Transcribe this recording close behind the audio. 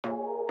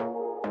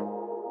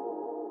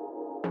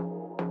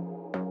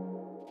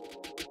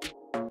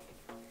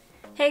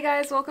Hey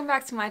guys, welcome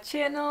back to my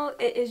channel.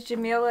 It is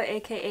Jemilah,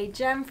 aka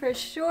Jem for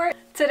short.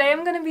 Today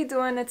I'm going to be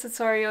doing a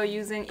tutorial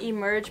using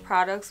Emerge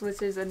products,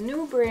 which is a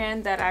new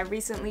brand that I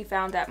recently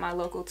found at my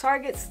local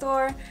Target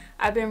store.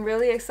 I've been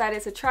really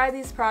excited to try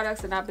these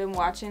products and I've been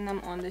watching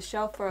them on the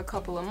shelf for a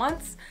couple of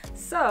months.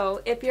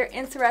 So if you're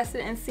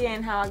interested in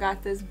seeing how I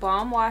got this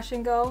bomb wash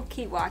and go,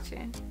 keep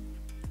watching.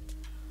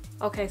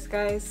 Okay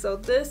guys, so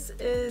this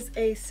is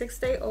a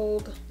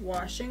 6-day-old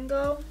wash and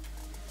go.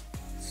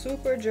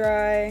 Super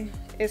dry.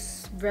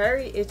 It's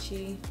very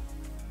itchy.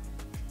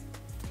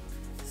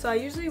 So I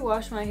usually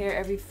wash my hair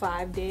every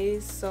 5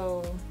 days,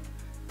 so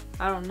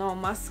I don't know,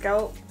 my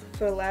scalp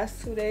for the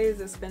last 2 days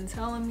has been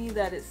telling me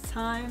that it's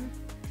time.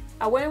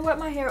 I went and wet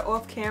my hair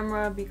off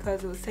camera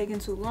because it was taking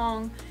too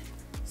long.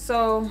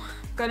 So I'm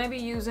gonna be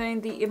using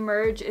the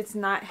Emerge It's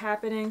Not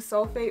Happening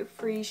sulfate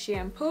free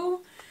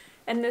shampoo,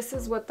 and this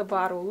is what the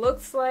bottle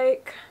looks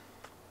like.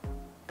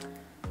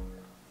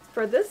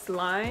 For this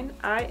line,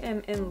 I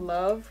am in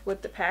love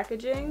with the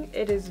packaging.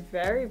 It is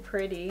very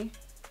pretty,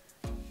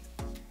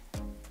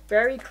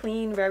 very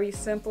clean, very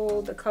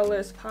simple. The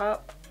colors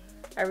pop.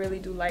 I really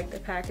do like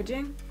the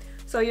packaging.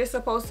 So you're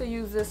supposed to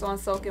use this on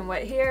soaking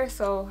wet hair,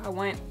 so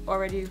I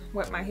already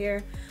wet my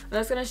hair. I'm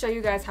just gonna show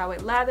you guys how it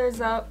lathers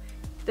up.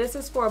 This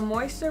is for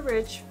moisture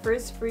rich,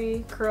 frizz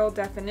free curl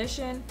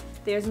definition.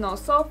 There's no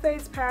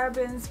sulfates,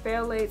 parabens,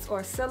 phthalates,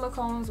 or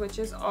silicones, which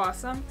is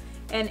awesome.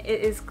 And it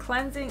is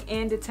cleansing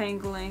and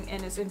detangling,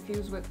 and it's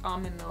infused with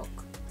almond milk.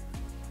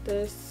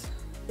 This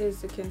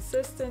is the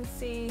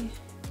consistency.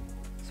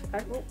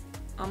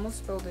 Almost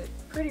spilled it.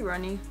 Pretty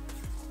runny.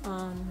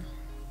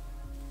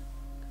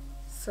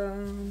 So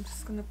I'm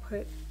just gonna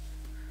put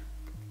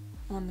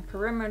on the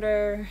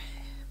perimeter,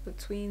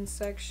 between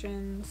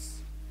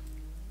sections.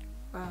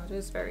 Wow, it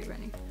is very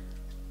runny.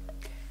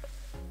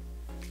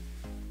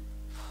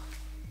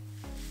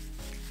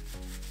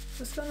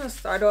 Just gonna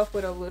start off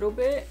with a little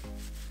bit,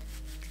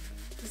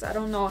 because I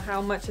don't know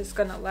how much it's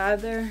gonna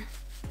lather.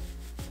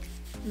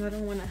 I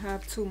don't want to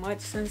have too much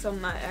since I'm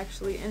not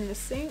actually in the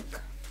sink.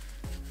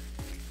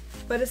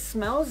 But it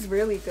smells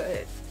really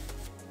good.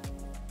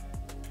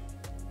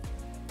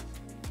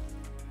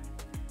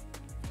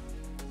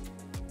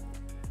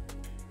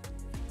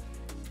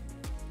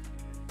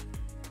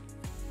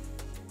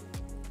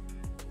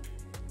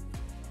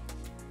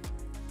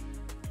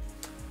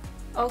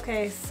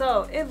 Okay,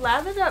 so it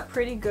lathered up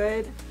pretty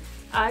good.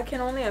 I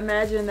can only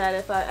imagine that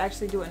if I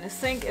actually do it in the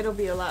sink, it'll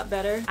be a lot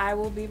better. I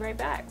will be right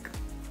back.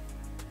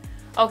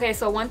 Okay,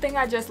 so one thing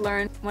I just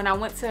learned when I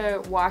went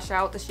to wash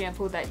out the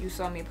shampoo that you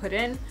saw me put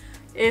in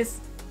is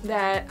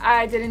that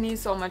I didn't need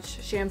so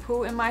much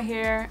shampoo in my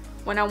hair.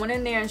 When I went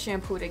in there and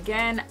shampooed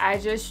again, I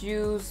just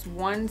used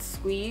one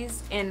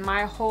squeeze and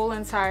my whole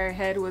entire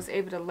head was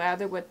able to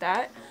lather with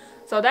that.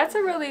 So that's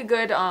a really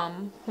good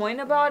point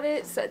about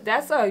it. So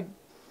that's a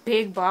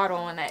big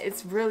bottle and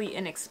it's really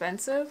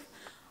inexpensive.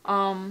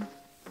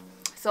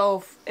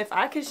 So if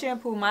I could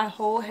shampoo my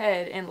whole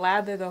head and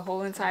lather the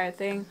whole entire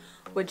thing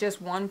with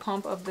just one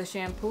pump of the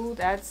shampoo,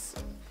 that's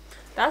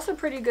a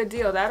pretty good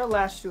deal. That'll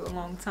last you a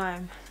long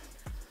time.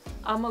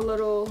 I'm a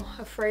little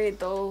afraid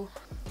though.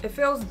 It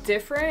feels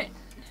different,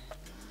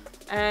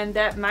 and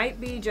that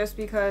might be just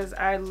because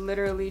I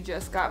literally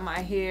just got my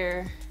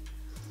hair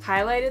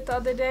highlighted the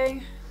other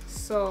day.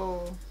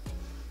 So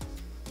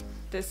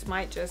this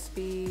might just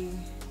be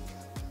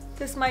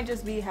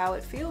how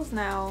it feels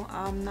now.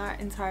 I'm not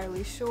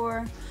entirely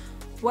sure.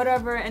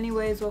 Whatever,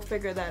 anyways, we'll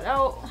figure that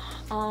out.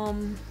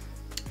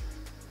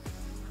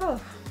 I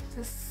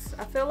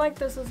feel like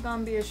this is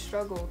gonna be a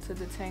struggle to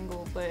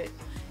detangle, but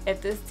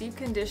if this deep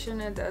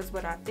conditioner does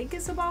what I think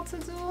it's about to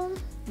do,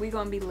 we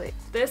gonna be lit.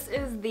 This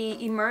is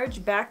the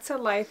Emerge Back to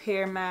Life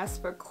hair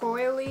mask for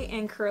coily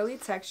and curly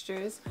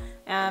textures.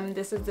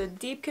 This is the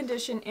deep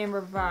condition and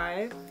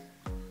revive.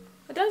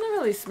 It doesn't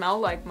really smell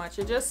like much,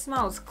 it just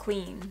smells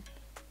clean.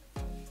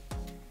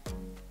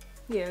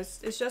 Yes,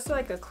 it's just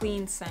like a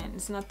clean scent.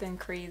 It's nothing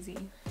crazy.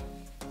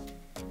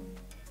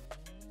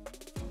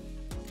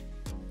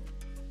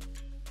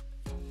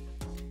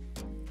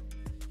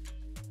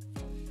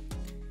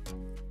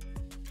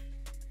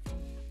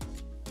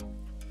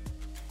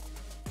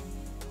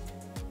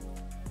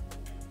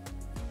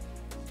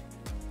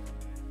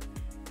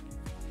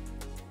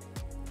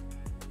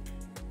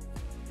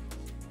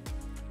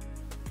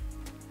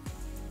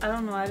 I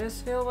don't know, I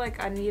just feel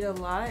like I need a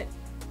lot.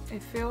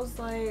 It feels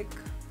like,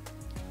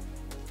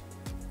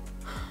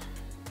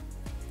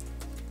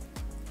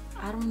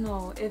 I don't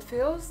know, it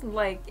feels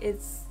like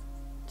it's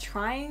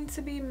trying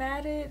to be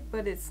matted,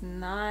 but it's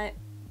not.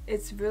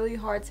 It's really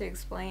hard to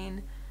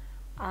explain.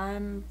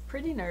 I'm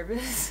pretty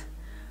nervous.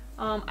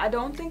 I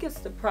don't think it's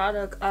the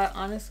product. I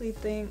honestly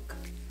think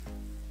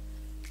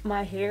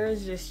my hair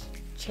has just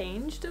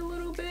changed a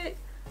little bit.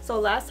 So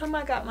last time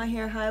I got my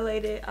hair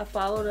highlighted, I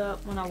followed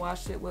up when I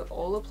washed it with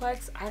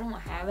Olaplex. I don't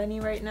have any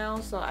right now,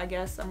 so I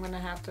guess I'm gonna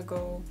have to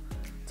go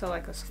to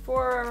like a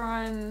Sephora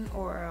run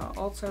or an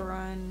Ulta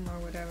run or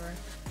whatever.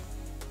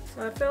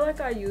 So I feel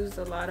like I used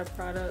a lot of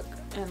product,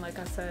 and like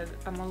I said,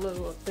 I'm a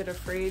little bit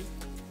afraid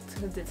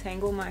to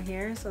detangle my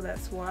hair, so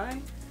that's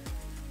why.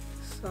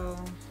 So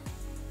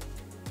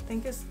I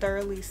think it's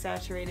thoroughly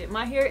saturated.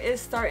 My hair is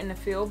starting to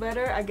feel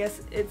better. I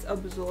guess it's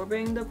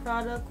absorbing the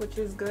product, which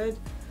is good.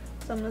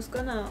 So I'm just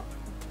gonna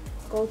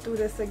go through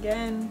this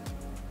again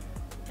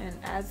and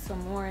add some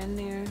more in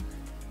there.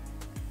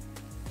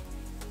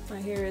 My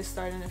hair is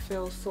starting to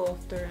feel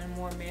softer and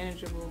more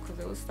manageable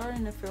because it was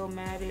starting to feel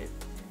matted.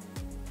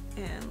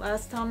 And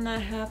last time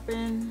that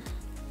happened,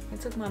 it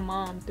took my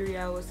mom 3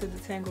 hours to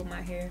detangle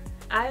my hair.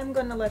 I am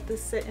gonna let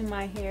this sit in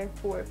my hair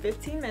for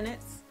 15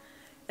 minutes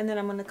and then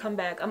I'm gonna come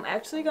back. I'm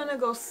actually gonna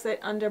go sit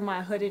under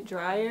my hooded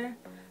dryer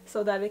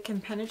so that it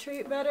can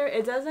penetrate better.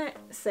 It doesn't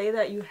say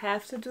that you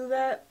have to do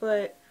that,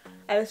 but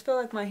I just feel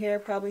like my hair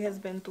probably has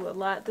been through a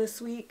lot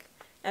this week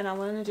and I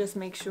want to just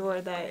make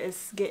sure that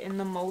it's getting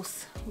the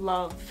most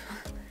love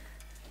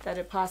that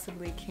it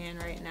possibly can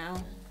right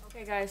now.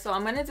 Okay guys, so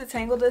I'm going to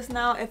detangle this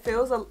now. It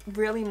feels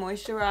really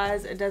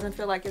moisturized. It doesn't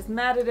feel like it's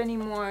matted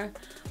anymore.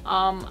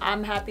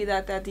 I'm happy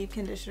that that deep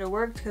conditioner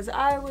worked because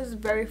I was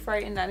very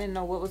frightened. I didn't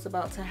know what was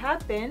about to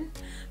happen.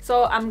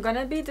 So I'm going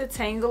to be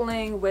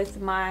detangling with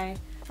my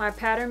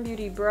Pattern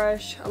Beauty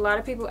brush. A lot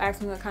of people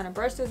ask me what kind of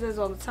brush this is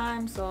all the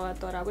time, so I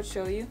thought I would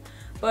show you.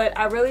 But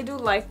I really do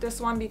like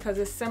this one because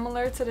it's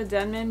similar to the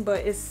Denman,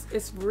 but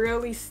it's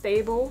really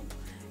stable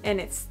and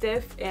it's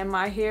stiff, and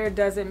my hair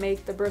doesn't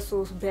make the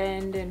bristles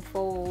bend and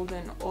fold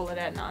and all of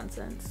that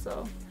nonsense.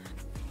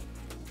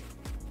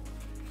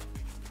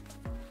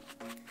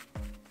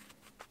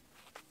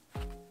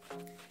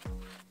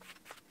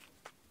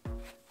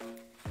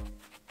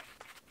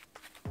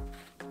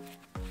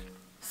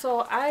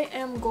 So I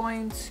am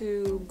going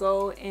to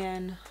go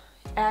and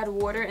add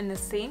water in the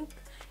sink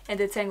and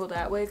detangle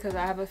that way because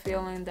I have a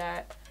feeling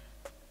that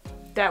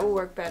that will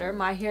work better.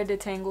 My hair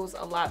detangles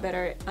a lot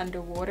better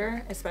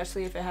underwater,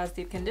 especially if it has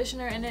deep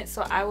conditioner in it.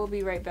 So I will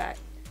be right back.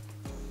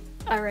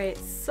 Alright,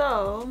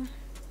 so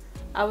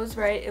I was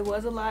right. It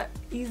was a lot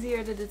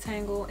easier to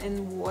detangle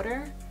in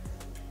water.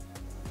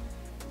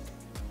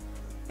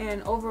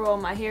 And overall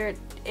my hair,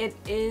 it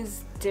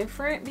is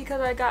different because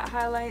I got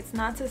highlights.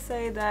 Not to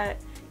say that,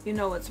 you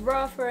know, it's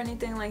rough or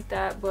anything like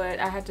that, but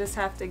I just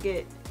have to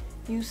get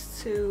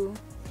used to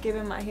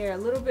giving my hair a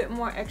little bit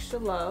more extra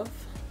love.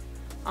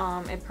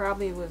 It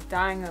probably was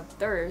dying of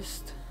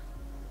thirst.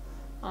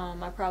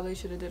 I probably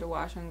should have did a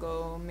wash and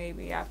go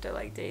maybe after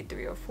like day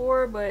 3 or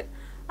 4, but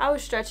I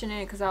was stretching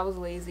it because I was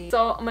lazy.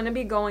 So I'm gonna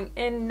be going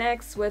in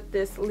next with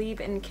this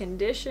leave-in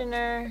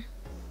conditioner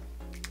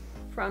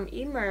from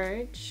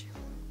Emerge.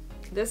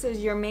 This is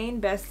your main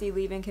bestie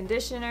leave-in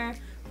conditioner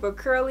for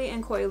curly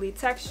and coily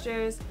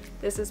textures.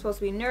 This is supposed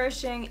to be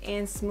nourishing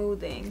and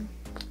smoothing.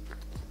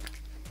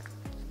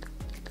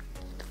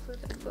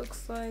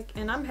 Looks like,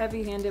 and I'm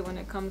heavy-handed when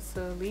it comes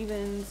to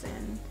leave-ins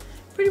and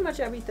pretty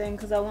much everything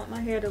because I want my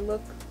hair to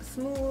look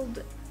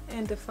smooth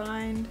and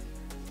defined.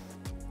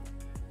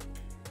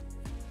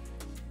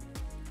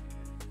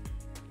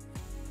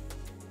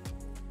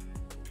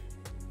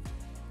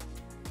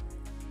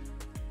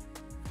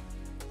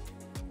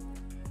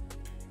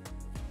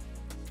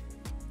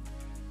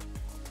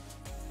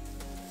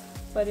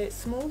 But it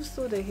smooths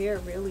through the hair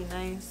really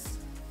nice.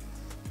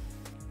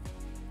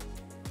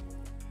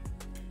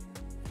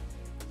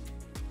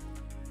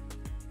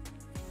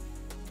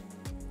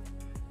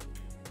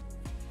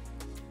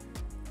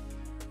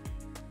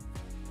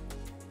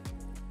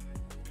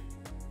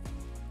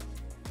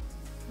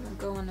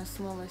 Go in a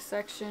smaller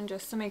section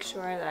just to make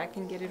sure that I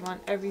can get it on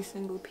every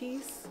single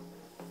piece.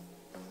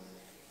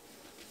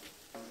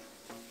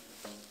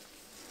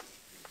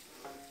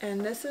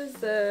 And this is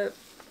the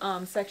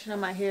section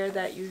of my hair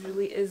that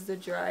usually is the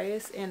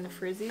driest and the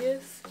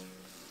frizziest.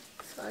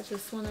 So I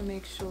just want to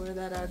make sure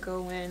that I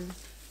go in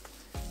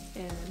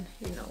and,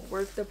 you know,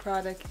 work the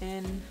product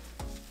in.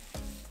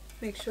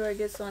 Make sure it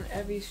gets on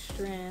every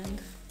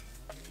strand.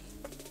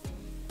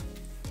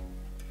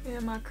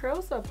 Yeah, my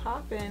curls are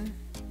popping.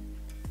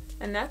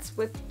 And that's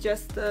with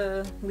just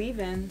the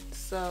leave-in,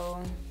 so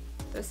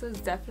this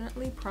is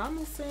definitely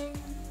promising.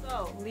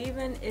 So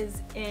leave-in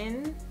is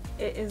in.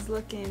 It is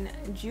looking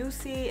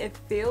juicy. It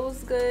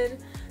feels good.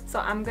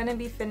 So I'm gonna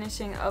be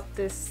finishing up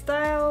this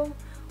style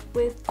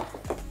with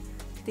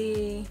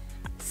the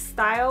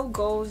Style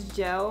Goals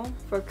Gel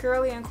for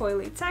curly and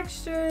coily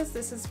textures.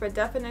 This is for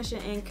definition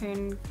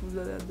and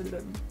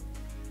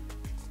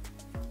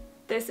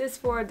This is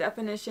for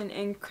definition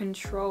and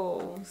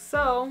control.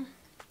 So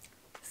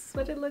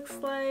what it looks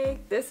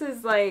like. This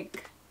is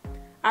like,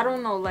 I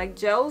don't know, like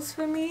gels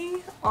for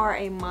me are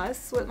a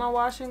must with my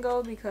wash and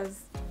go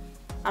because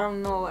I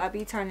don't know, I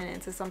be turning it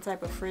into some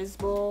type of frizz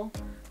ball.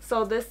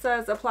 So this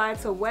says apply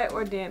to wet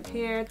or damp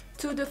hair.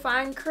 To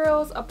define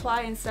curls,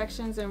 apply in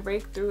sections and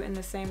rake through in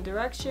the same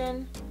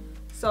direction.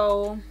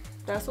 So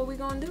that's what we're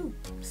gonna do.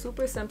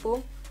 Super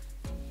simple.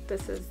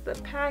 This is the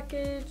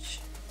package.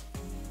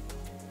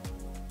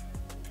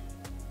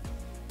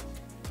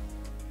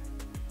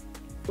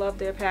 Love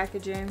their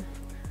packaging.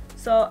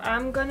 So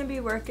I'm gonna be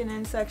working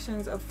in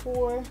sections of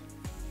 4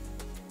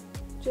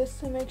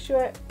 just to make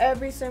sure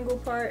every single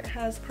part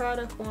has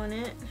product on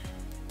it.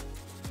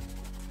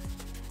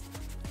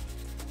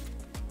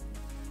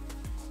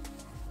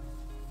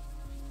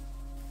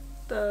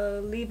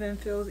 the leave-in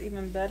feels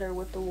even better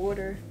with the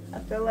water. I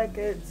feel like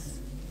it's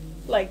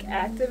like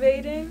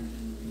activating.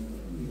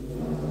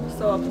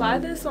 So apply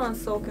this on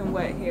soaking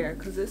wet hair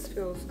because this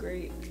feels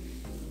great.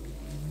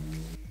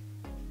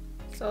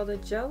 So the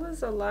gel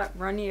is a lot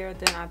runnier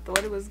than I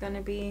thought it was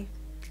gonna be.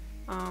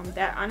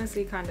 That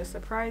honestly kind of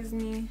surprised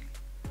me,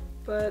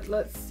 but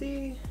let's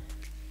see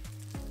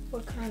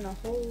what kind of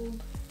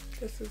hold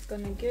this is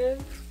gonna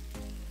give.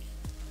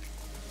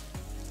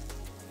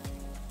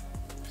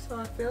 So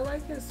I feel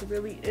like this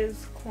really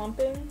is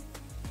clumping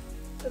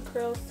the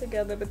curls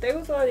together, but they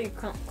was already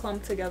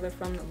clumped together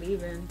from the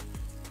leave-in.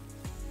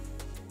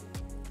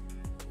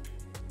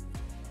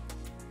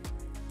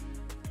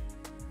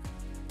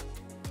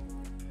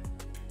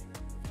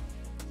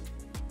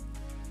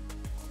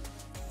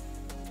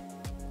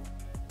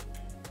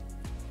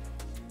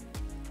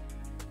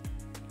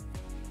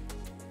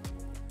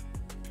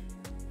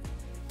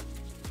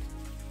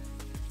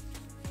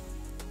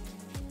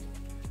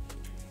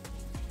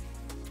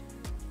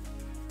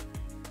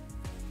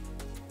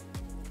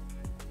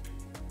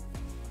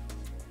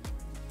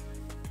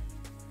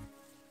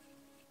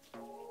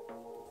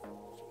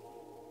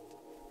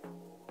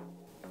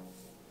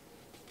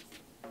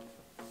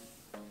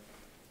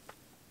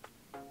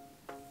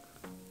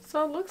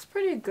 So it looks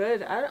pretty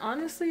good. I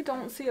honestly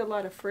don't see a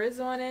lot of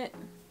frizz on it,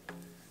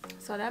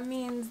 so that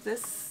means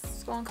this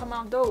is gonna come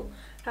out dope.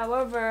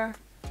 However,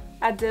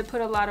 I did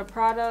put a lot of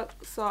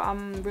product, so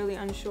I'm really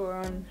unsure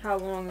on how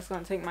long it's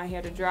gonna take my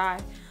hair to dry.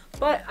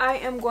 But I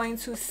am going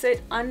to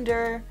sit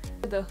under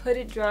the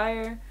hooded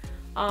dryer.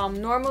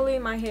 Normally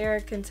my hair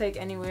can take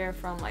anywhere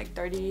from like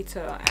 30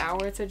 to an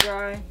hour to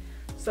dry,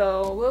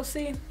 so we'll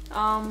see.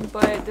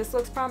 But this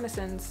looks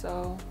promising,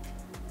 so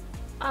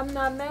I'm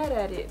not mad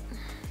at it.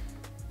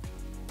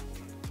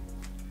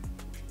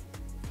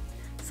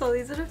 So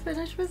these are the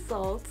finished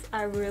results.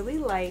 I really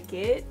like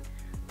it.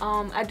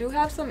 I do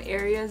have some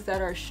areas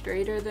that are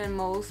straighter than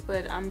most,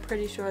 but I'm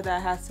pretty sure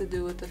that has to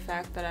do with the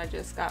fact that I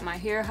just got my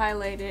hair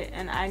highlighted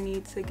and I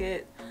need to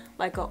get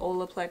like a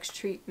Olaplex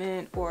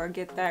treatment or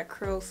get that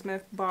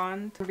Curlsmith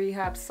Bond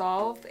Rehab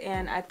Solve,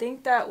 and I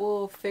think that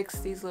will fix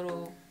these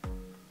little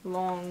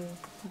long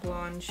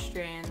blonde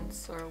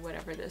strands or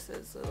whatever this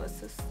is. So let's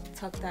just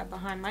tuck that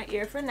behind my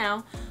ear for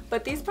now.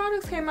 But these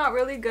products came out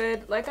really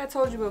good. Like I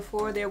told you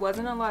before, there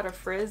wasn't a lot of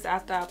frizz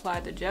after I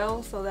applied the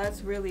gel, so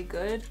that's really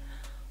good.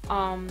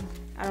 I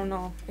don't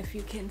know if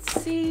you can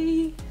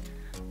see,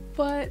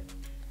 but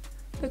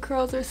the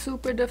curls are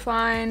super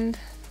defined.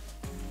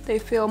 They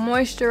feel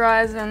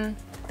moisturizing.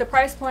 The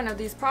price point of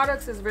these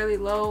products is really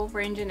low,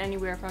 ranging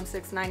anywhere from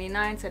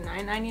 $6.99 to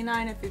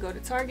 $9.99 if you go to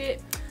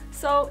Target.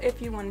 So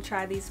if you want to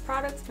try these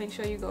products, make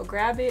sure you go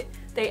grab it.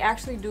 They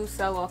actually do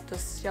sell off the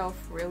shelf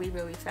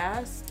really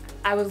fast.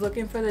 I was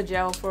looking for the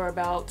gel for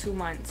about 2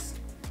 months,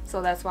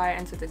 so that's why I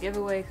entered the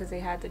giveaway, because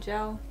they had the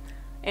gel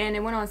and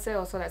it went on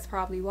sale, so that's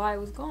probably why it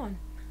was gone.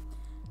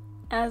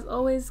 As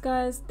always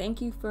guys,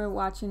 thank you for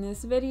watching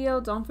this video.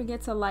 Don't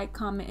forget to like,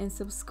 comment, and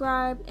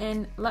subscribe,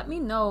 and let me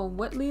know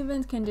what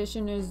leave-in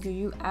conditioners do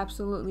you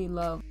absolutely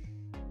love.